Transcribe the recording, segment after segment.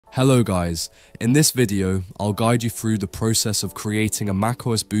Hello guys, in this video, I'll guide you through the process of creating a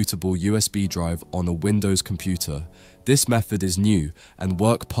macOS bootable USB drive on a Windows computer. This method is new and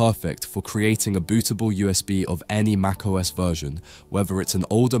works perfect for creating a bootable USB of any macOS version, whether it's an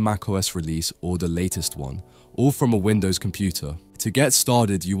older macOS release or the latest one, all from a Windows computer. To get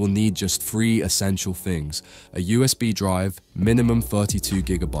started, you will need just 3 essential things: a USB drive, minimum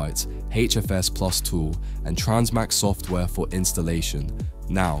 32GB, HFS Plus tool, and Transmac software for installation.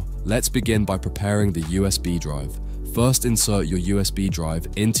 Now, let's begin by preparing the USB drive. First, insert your USB drive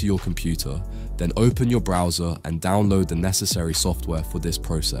into your computer, then open your browser and download the necessary software for this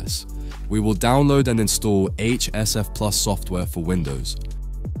process. We will download and install HSF Plus software for Windows.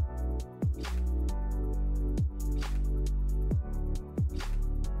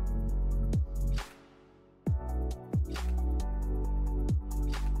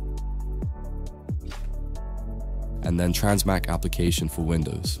 And then Transmac application for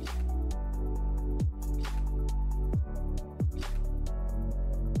Windows.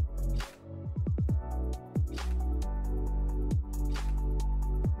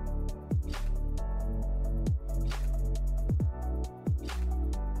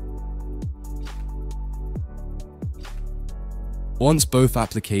 Once both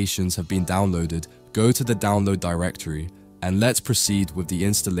applications have been downloaded, go to the download directory and let's proceed with the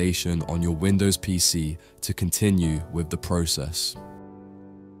installation on your Windows PC to continue with the process.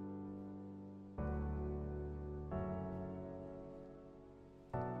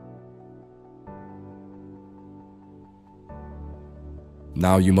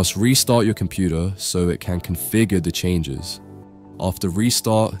 Now you must restart your computer so it can configure the changes. After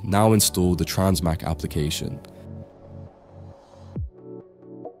restart, now install the Transmac application.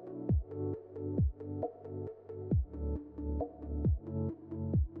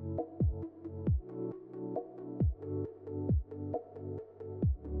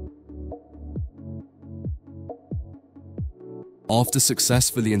 After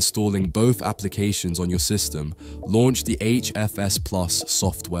successfully installing both applications on your system, launch the HFS Plus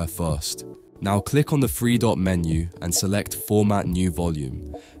software first. Now click on the three-dot menu and select Format New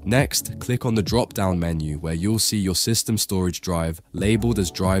Volume. Next, click on the drop-down menu where you'll see your system storage drive labeled as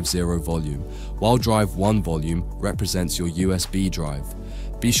Drive 0 volume, while Drive 1 volume represents your USB drive.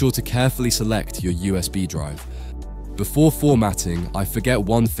 Be sure to carefully select your USB drive. Before formatting, I forget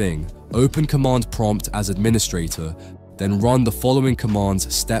one thing: open Command Prompt as administrator, then run the following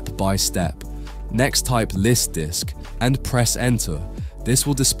commands step by step. Next, type list disk and press enter. This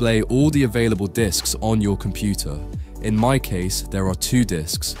will display all the available disks on your computer. In my case, there are 2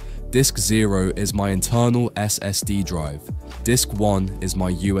 disks. Disk 0 is my internal SSD drive. Disk 1 is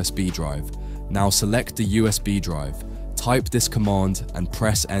my USB drive. Now select the USB drive. Type this command and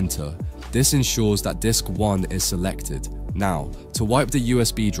press enter. This ensures that disk 1 is selected. Now, to wipe the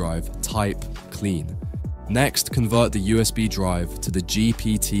USB drive, type clean. Next, convert the USB drive to the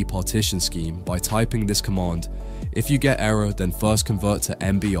GPT partition scheme by typing this command. If you get error, then first convert to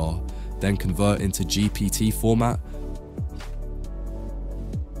MBR, then convert into GPT format.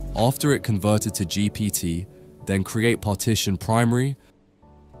 After it converted to GPT, then create partition primary.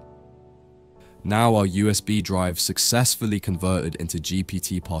 Now our USB drive successfully converted into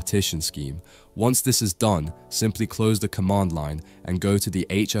GPT partition scheme. Once this is done, simply close the command line and go to the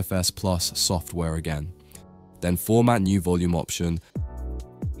HFS Plus software again. Then format new volume option.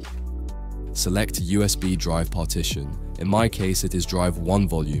 Select USB drive partition. In my case, it is drive 1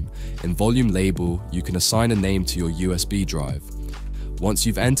 volume. In volume label, you can assign a name to your USB drive. Once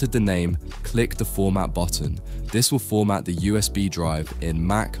you've entered the name, click the format button. This will format the USB drive in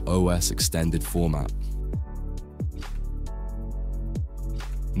macOS extended format.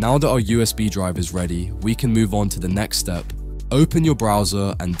 Now that our USB drive is ready, we can move on to the next step. Open your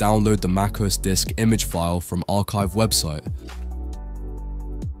browser and download the macOS disk image file from Archive website.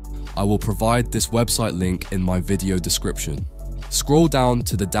 I will provide this website link in my video description. Scroll down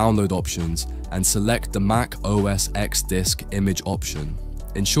to the download options and select the Mac OS X disk image option.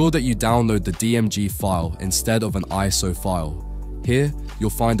 Ensure that you download the DMG file instead of an ISO file. Here, you'll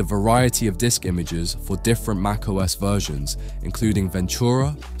find a variety of disk images for different macOS versions, including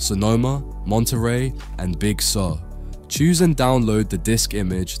Ventura, Sonoma, Monterey, and Big Sur. Choose and download the disk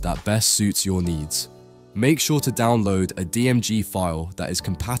image that best suits your needs. Make sure to download a DMG file that is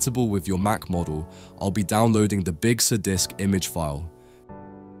compatible with your Mac model. I'll be downloading the Big Sur disk image file.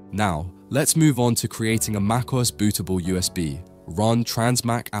 Now, let's move on to creating a macOS bootable USB. Run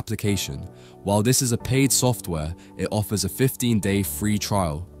Transmac application. While this is a paid software, it offers a 15-day free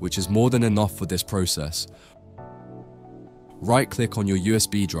trial, which is more than enough for this process. Right-click on your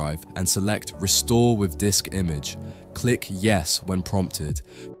USB drive and select Restore with Disk Image. Click Yes when prompted.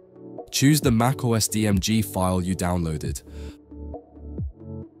 Choose the macOS DMG file you downloaded.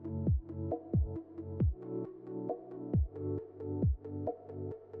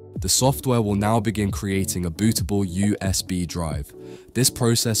 The software will now begin creating a bootable USB drive. This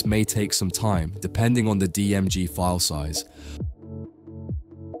process may take some time, depending on the DMG file size.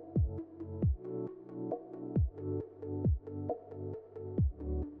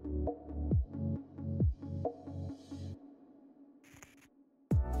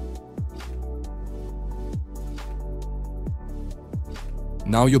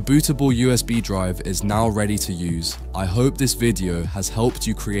 Now your bootable USB drive is now ready to use. I hope this video has helped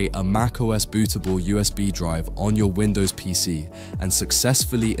you create a macOS bootable USB drive on your Windows PC and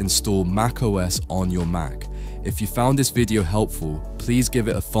successfully install macOS on your Mac. If you found this video helpful, please give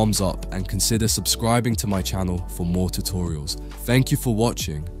it a thumbs up and consider subscribing to my channel for more tutorials. Thank you for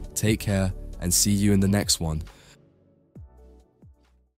watching, take care, and see you in the next one.